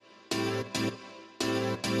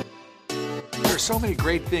There's so many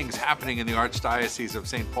great things happening in the Archdiocese of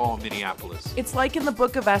St. Paul and Minneapolis. It's like in the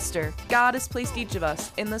book of Esther. God has placed each of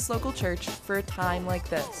us in this local church for a time like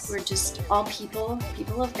this. We're just all people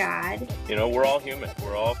of God. You know, we're all human.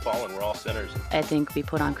 We're all fallen. We're all sinners. I think we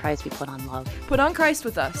put on Christ, we put on love. Put on Christ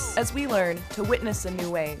with us as we learn to witness in new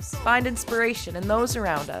ways, find inspiration in those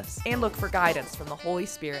around us, and look for guidance from the Holy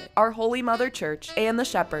Spirit, our Holy Mother Church, and the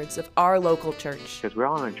shepherds of our local church. Because we're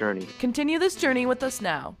all on a journey. Continue this journey with us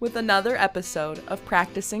now with another episode of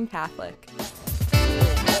Practicing Catholic.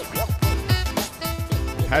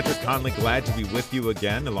 Patrick Conley, glad to be with you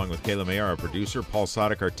again, along with Kayla Mayer, our producer, Paul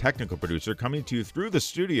Sodick, our technical producer, coming to you through the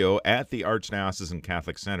studio at the Archdiocesan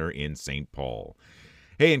Catholic Center in St. Paul.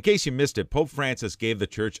 Hey, in case you missed it, Pope Francis gave the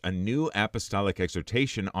Church a new apostolic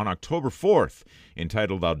exhortation on October 4th,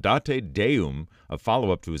 entitled Laudate Deum, a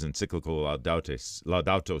follow-up to his encyclical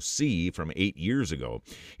Laudato Si from 8 years ago.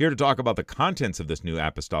 Here to talk about the contents of this new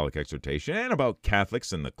apostolic exhortation and about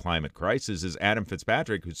Catholics and the climate crisis is Adam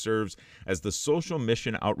Fitzpatrick, who serves as the Social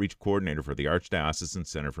Mission Outreach Coordinator for the Archdiocesan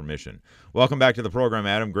Center for Mission. Welcome back to the program,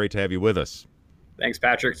 Adam. Great to have you with us. Thanks,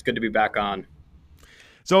 Patrick. It's good to be back on.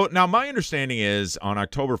 So now my understanding is on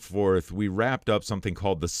October 4th, we wrapped up something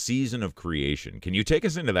called the Season of Creation. Can you take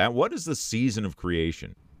us into that? What is the Season of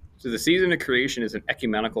Creation? So the Season of Creation is an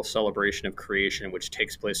ecumenical celebration of creation which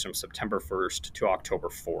takes place from September 1st to October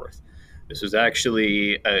 4th. This was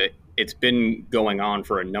actually, it's been going on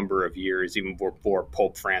for a number of years, even before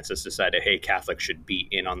Pope Francis decided, hey, Catholics should be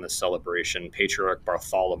in on this celebration. Patriarch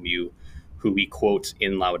Bartholomew, who he quotes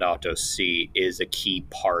in Laudato Si, is a key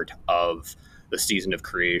part of the Season of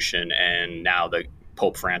Creation, and now that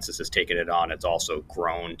Pope Francis has taken it on, it's also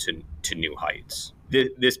grown to new heights.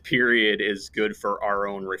 This period is good for our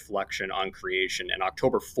own reflection on creation, and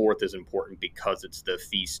October 4th is important because it's the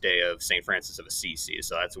feast day of St. Francis of Assisi,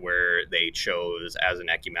 so that's where they chose as an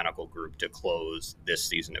ecumenical group to close this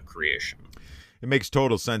Season of Creation. It makes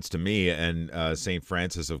total sense to me, and St.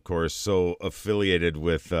 Francis, of course, so affiliated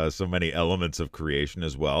with so many elements of creation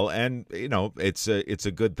as well, and you know, it's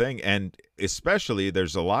a good thing, and especially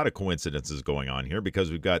there's a lot of coincidences going on here because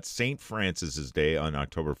we've got St. Francis's Day on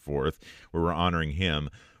October 4th, where we're honoring him,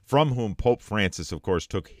 from whom Pope Francis, of course,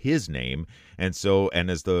 took his name, and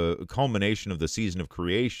as the culmination of the Season of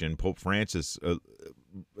Creation, Pope Francis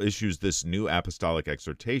issues this new apostolic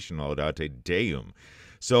exhortation, Laudate Deum.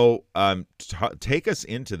 So take us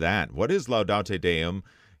into that. What is Laudate Deum?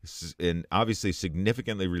 And obviously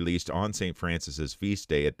significantly released on St. Francis's feast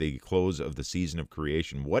day at the close of the Season of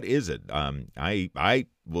Creation. What is it? I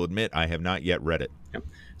will admit I have not yet read it. Yeah.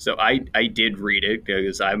 So I did read it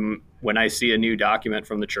because when I see a new document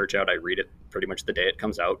from the church out, I read it pretty much the day it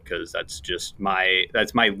comes out because that's just my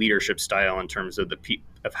leadership style in terms of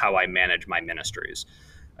of how I manage my ministries.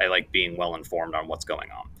 I like being well informed on what's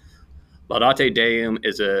going on. Laudate Deum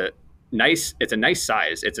is a nice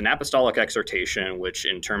size. It's an apostolic exhortation, which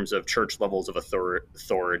in terms of church levels of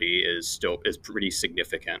authority is pretty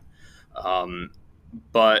significant.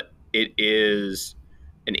 But it is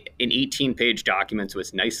an 18-page document, so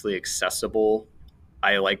it's nicely accessible.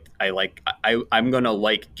 I'm going to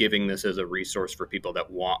like giving this as a resource for people that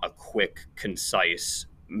want a quick, concise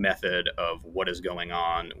method of what is going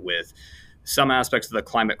on with some aspects of the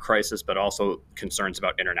climate crisis, but also concerns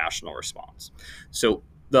about international response. So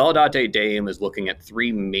the Laudate Deum is looking at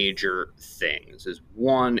three major things.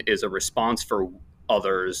 One is a response for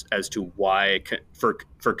others as to why,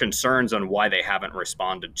 for concerns on why they haven't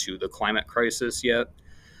responded to the climate crisis yet.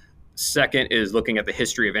 Second is looking at the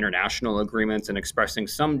history of international agreements and expressing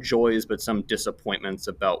some joys but some disappointments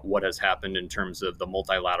about what has happened in terms of the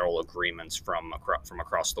multilateral agreements from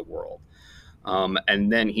across the world.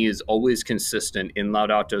 And then he is always consistent in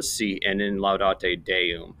Laudato Si and in Laudate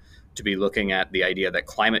Deum to be looking at the idea that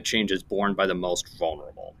climate change is borne by the most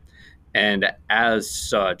vulnerable. And as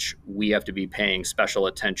such, we have to be paying special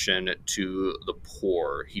attention to the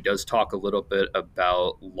poor. He does talk a little bit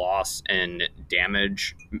about loss and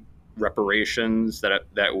damage reparations that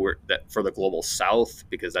for the global South,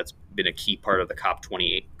 because that's been a key part of the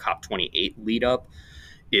COP28 lead up.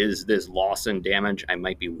 Is this loss and damage? I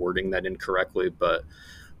might be wording that incorrectly, but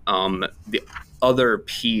the other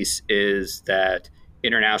piece is that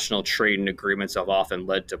international trade and agreements have often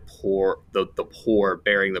led to the poor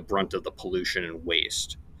bearing the brunt of the pollution and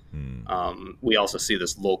waste. We also see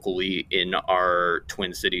this locally in our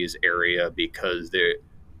Twin Cities area because the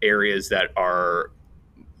areas that are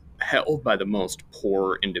held by the most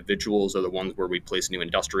poor individuals are the ones where we place new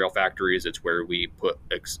industrial factories. It's where we put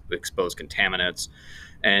expose contaminants,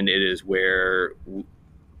 and it is where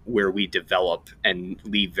we develop and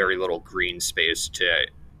leave very little green space to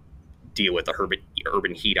deal with the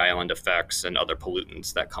urban heat island effects and other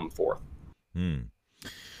pollutants that come forth.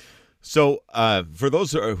 So for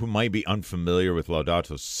those who might be unfamiliar with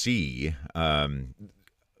Laudato Si,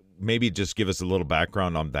 maybe just give us a little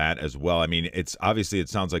background on that as well. I mean, it's obviously, it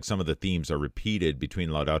sounds like some of the themes are repeated between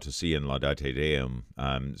Laudato Si and Laudate Deum.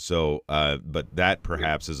 But that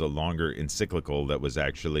perhaps is a longer encyclical that was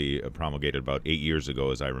actually promulgated about 8 years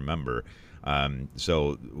ago, as I remember.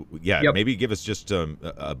 Maybe give us just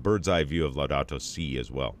a bird's eye view of Laudato Si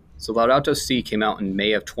as well. So Laudato Si came out in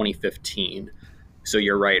May of 2015. So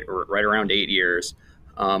you're right around 8 years.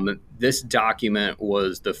 This document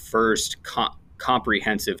was the first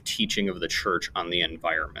comprehensive teaching of the church on the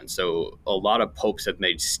environment. So a lot of popes have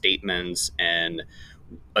made statements and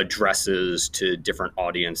addresses to different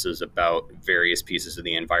audiences about various pieces of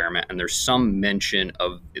the environment. And there's some mention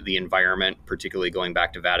of the environment, particularly going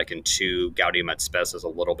back to Vatican II. Gaudium et Spes is a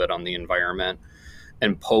little bit on the environment.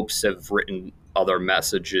 And popes have written other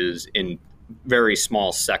messages in very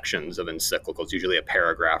small sections of encyclicals, usually a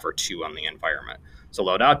paragraph or two on the environment. So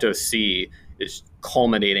Laudato Si is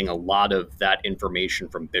culminating a lot of that information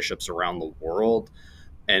from bishops around the world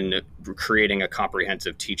and creating a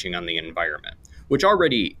comprehensive teaching on the environment, which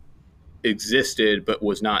already existed but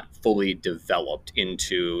was not fully developed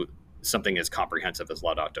into something as comprehensive as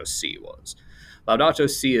Laudato Si was. Laudato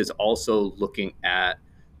Si is also looking at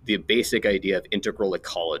the basic idea of integral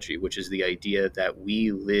ecology, which is the idea that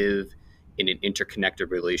we live in an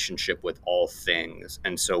interconnected relationship with all things.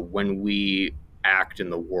 And so when we act in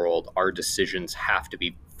the world, our decisions have to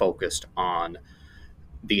be focused on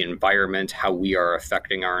the environment, how we are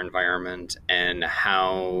affecting our environment, and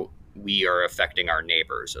how we are affecting our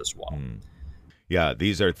neighbors as well. Yeah,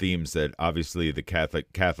 these are themes that obviously the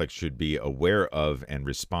Catholics should be aware of and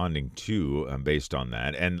responding to based on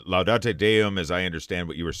that. And Laudate Deum, as I understand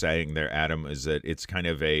what you were saying there, Adam, is that it's kind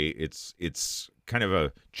of a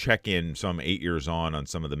check-in some 8 years on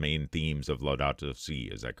some of the main themes of Laudato Si.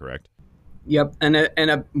 Is that correct? Yep, and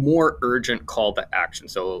a more urgent call to action.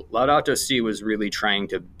 So Laudato Si was really trying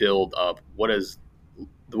to build up what does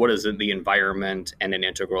the environment and an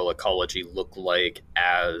integral ecology look like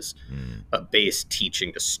as a base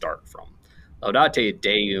teaching to start from. Laudate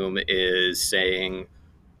Deum is saying,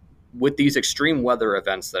 with these extreme weather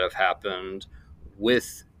events that have happened,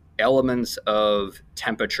 with elements of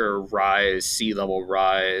temperature rise, sea level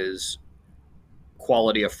rise,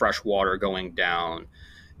 quality of fresh water going down,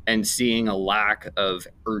 and seeing a lack of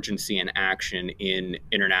urgency and action in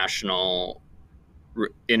international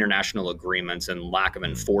agreements and lack of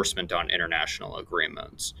enforcement on international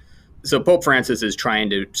agreements. So Pope Francis is trying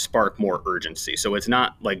to spark more urgency. So it's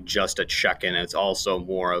not like just a check-in. It's also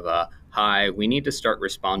more of a, hi, we need to start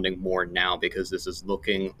responding more now because this is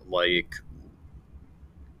going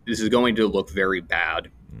to look very bad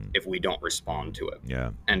if we don't respond to it. Yeah.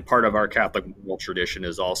 And part of our Catholic moral tradition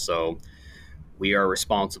is also we are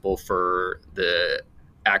responsible for the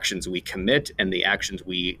actions we commit and the actions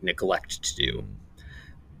we neglect to do.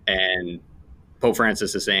 And Pope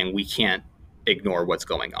Francis is saying we can't ignore what's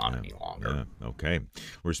going on any longer. Yeah. Okay.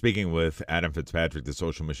 We're speaking with Adam Fitzpatrick, the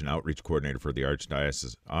Social Mission Outreach Coordinator for the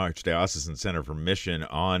Archdiocesan Center for Mission,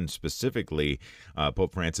 on specifically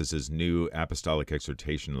Pope Francis's new apostolic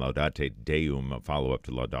exhortation, Laudate Deum, a follow-up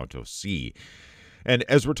to Laudato Si. And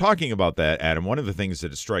as we're talking about that, Adam, one of the things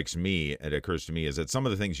that strikes me, it occurs to me, is that some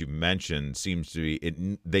of the things you mentioned seems to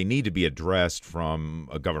be, they need to be addressed from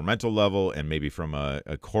a governmental level and maybe from a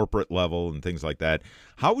corporate level and things like that.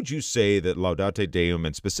 How would you say that Laudate Deum,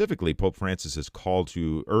 and specifically Pope Francis's call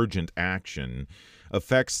to urgent action,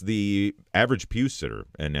 affects the average pew sitter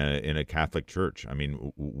in a Catholic church? I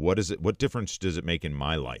mean, what difference does it make in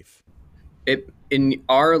my life? In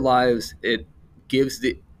our lives, it gives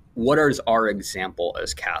what is our example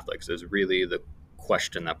as Catholics is really the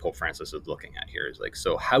question that Pope Francis is looking at here. Is like,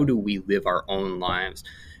 so how do we live our own lives,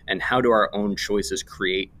 and how do our own choices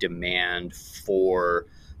create demand for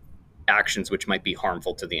actions which might be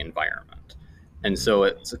harmful to the environment? And so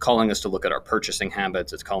it's calling us to look at our purchasing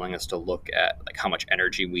habits. It's calling us to look at like how much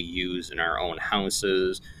energy we use in our own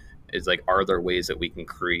houses. Is like, are there ways that we can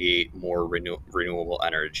create more renewable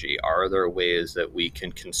energy? Are there ways that we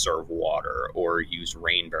can conserve water or use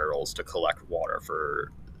rain barrels to collect water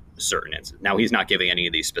for certain instances? Now, he's not giving any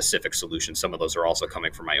of these specific solutions. Some of those are also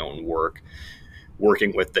coming from my own work,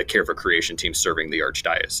 working with the Care for Creation team serving the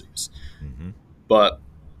Archdiocese. Mm-hmm. But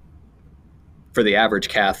for the average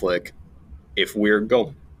Catholic, if we're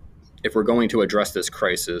going to address this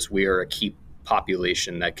crisis, we are a key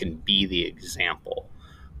population that can be the example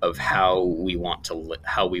of how we want to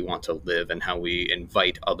live and how we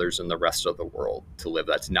invite others in the rest of the world to live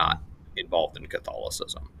that's not involved in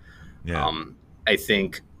Catholicism. Yeah. I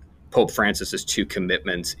think Pope Francis's two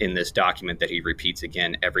commitments in this document that he repeats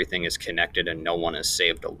again, everything is connected and no one is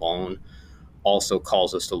saved alone, also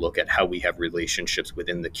calls us to look at how we have relationships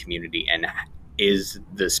within the community, and is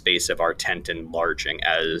the space of our tent enlarging,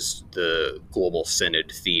 as the global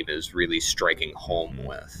synod theme is really striking home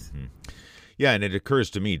with. Yeah, and it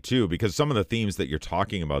occurs to me too, because some of the themes that you're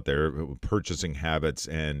talking about there, purchasing habits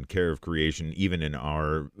and care of creation, even in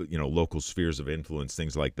our local spheres of influence,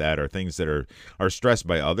 things like that, are things that are stressed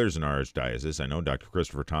by others in our archdiocese. I know Dr.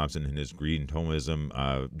 Christopher Thompson in his Green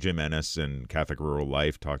Thomism, Jim Ennis in Catholic Rural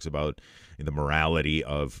Life talks about the morality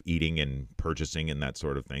of eating and purchasing and that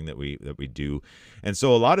sort of thing that we do. And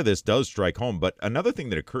so a lot of this does strike home. But another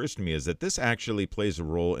thing that occurs to me is that this actually plays a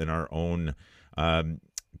role in our own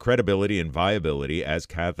credibility and viability as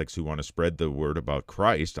Catholics who want to spread the word about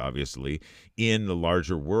Christ, obviously, in the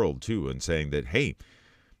larger world too, and saying that, hey,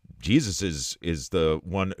 Jesus is the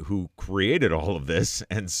one who created all of this.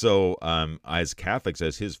 And so as Catholics,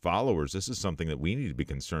 as his followers, this is something that we need to be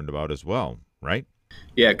concerned about as well, right?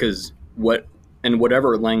 Yeah, because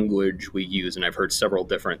whatever language we use, and I've heard several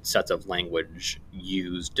different sets of language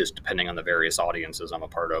used just depending on the various audiences I'm a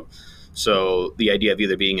part of. So the idea of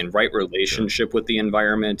either being in right relationship with the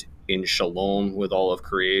environment, in shalom with all of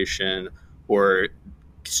creation, or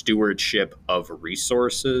stewardship of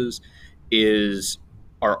resources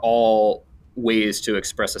are all ways to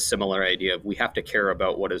express a similar idea of we have to care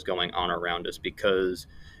about what is going on around us, because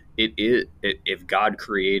if God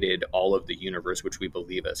created all of the universe, which we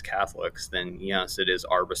believe as Catholics, then yes, it is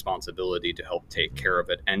our responsibility to help take care of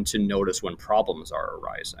it and to notice when problems are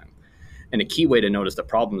arising. And a key way to notice that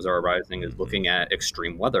problems are arising is looking at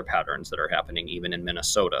extreme weather patterns that are happening even in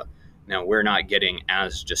Minnesota. Now, we're not getting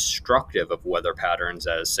as destructive of weather patterns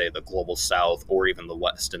as, say, the global south or even the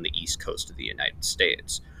west and the east coast of the United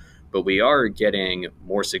States. But we are getting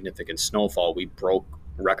more significant snowfall. We broke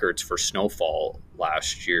records for snowfall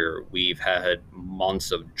last year. We've had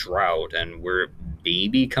months of drought, and we're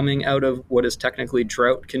maybe coming out of what is technically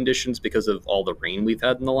drought conditions because of all the rain we've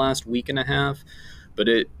had in the last week and a half. But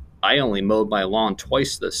I only mowed my lawn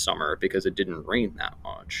twice this summer because it didn't rain that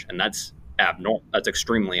much, and that's abnormal. That's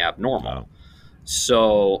extremely abnormal. Wow.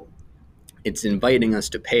 So it's inviting us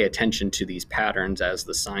to pay attention to these patterns as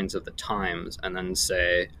the signs of the times, and then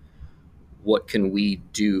say, what can we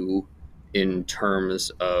do in terms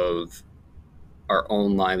of our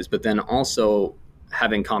own lives, but then also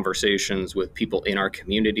having conversations with people in our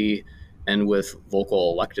community and with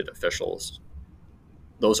local elected officials.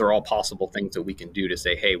 Those are all possible things that we can do to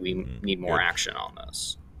say, hey, we need more action on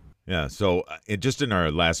this. Yeah. So just in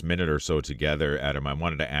our last minute or so together, Adam, I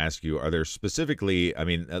wanted to ask you, are there specifically, I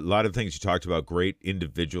mean, a lot of things you talked about, great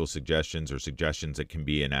individual suggestions or suggestions that can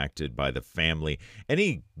be enacted by the family.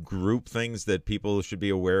 Any group things that people should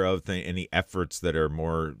be aware of? Any efforts that are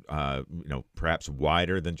more, perhaps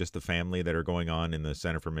wider than just the family that are going on in the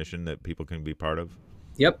Center for Mission that people can be part of?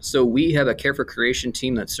 Yep. So we have a Care for Creation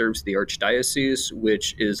team that serves the Archdiocese,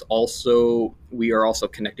 which is also, we are also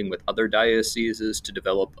connecting with other dioceses to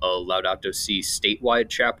develop a Laudato Si statewide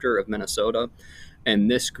chapter of Minnesota.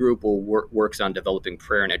 And this group works on developing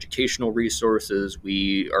prayer and educational resources.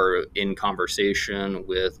 We are in conversation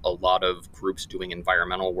with a lot of groups doing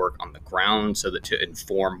environmental work on the ground so that to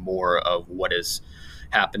inform more of what is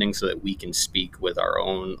happening so that we can speak with our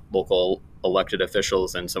own local elected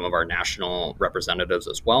officials and some of our national representatives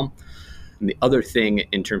as well. And the other thing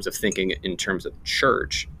in terms of thinking in terms of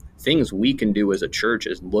church, things we can do as a church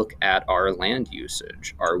is look at our land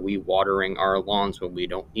usage. Are we watering our lawns when we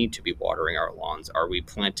don't need to be watering our lawns? Are we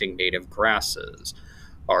planting native grasses?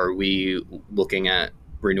 Are we looking at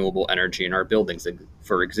renewable energy in our buildings?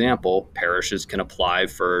 For example, parishes can apply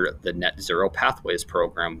for the Net Zero Pathways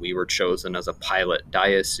program. We were chosen as a pilot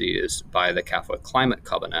diocese by the Catholic Climate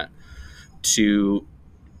Covenant to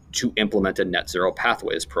implement a Net Zero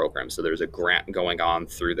Pathways program. So there's a grant going on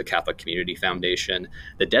through the Catholic Community Foundation.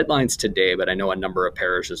 The deadline's today, but I know a number of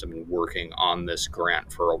parishes have been working on this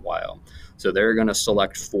grant for a while. So they're going to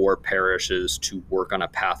select 4 parishes to work on a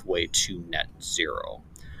pathway to net zero.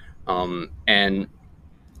 And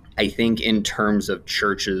I think in terms of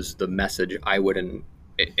churches, the message I would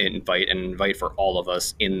invite for all of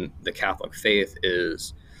us in the Catholic faith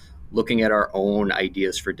is looking at our own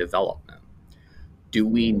ideas for development. Do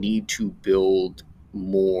we need to build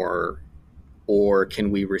more, or can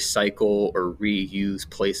we recycle or reuse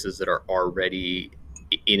places that are already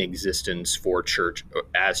in existence for church,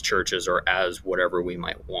 as churches, or as whatever we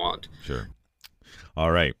might want? Sure.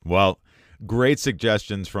 All right. Well, Great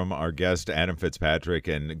suggestions from our guest, Adam Fitzpatrick,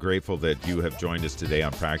 and grateful that you have joined us today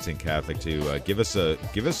on Practicing Catholic to give us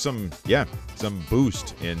some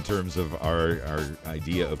boost in terms of our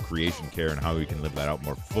idea of creation care and how we can live that out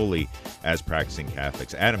more fully as practicing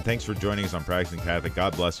Catholics. Adam, thanks for joining us on Practicing Catholic.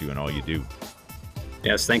 God bless you and all you do.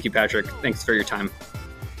 Yes, thank you, Patrick. Thanks for your time.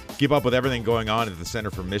 Keep up with everything going on at the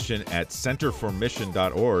Center for Mission at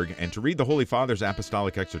centerformission.org. And to read the Holy Father's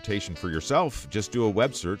apostolic exhortation for yourself, just do a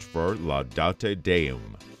web search for Laudate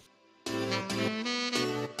Deum.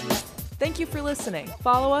 Thank you for listening.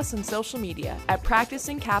 Follow us on social media at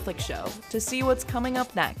Practicing Catholic Show to see what's coming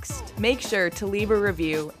up next. Make sure to leave a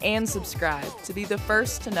review and subscribe to be the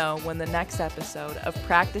first to know when the next episode of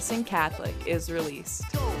Practicing Catholic is released.